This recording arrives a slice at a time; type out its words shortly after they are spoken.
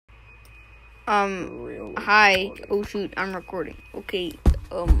Hi. Oh shoot, I'm recording. Okay.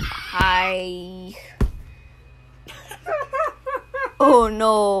 Hi. Oh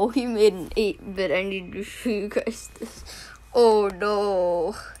no, he made an 8-bit. I need to show you guys this. Oh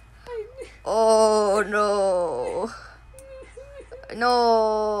no. Oh no.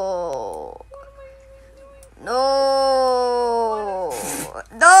 No. No.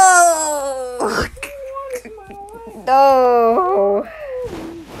 No. No.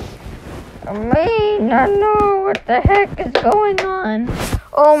 I may not know what the heck is going on.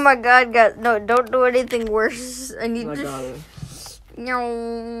 Oh my god, guys. No, don't do anything worse. I need to...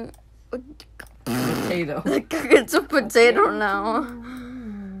 No. Potato. It's a potato now.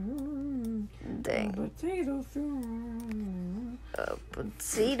 Dang. Potato. A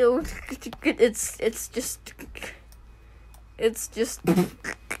potato. It's just...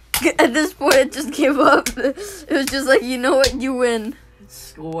 At this point, it just gave up. It was just like, you know what? You win.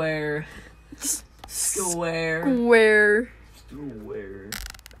 Square.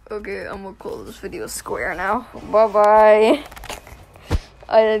 Okay, I'm gonna call this video square now. Bye-bye.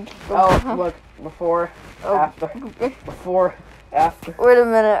 Look. Before. After. Before. After. Wait a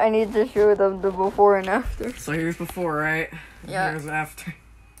minute, I need to show them the before and after. So here's before, right? Yeah. Here's after.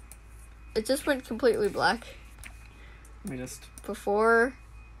 It just went completely black. Let me just... Before.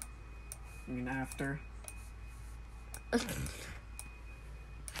 after.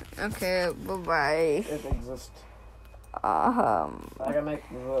 Okay, bye-bye. It exists. I gotta make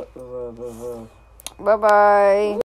the... Bye-bye.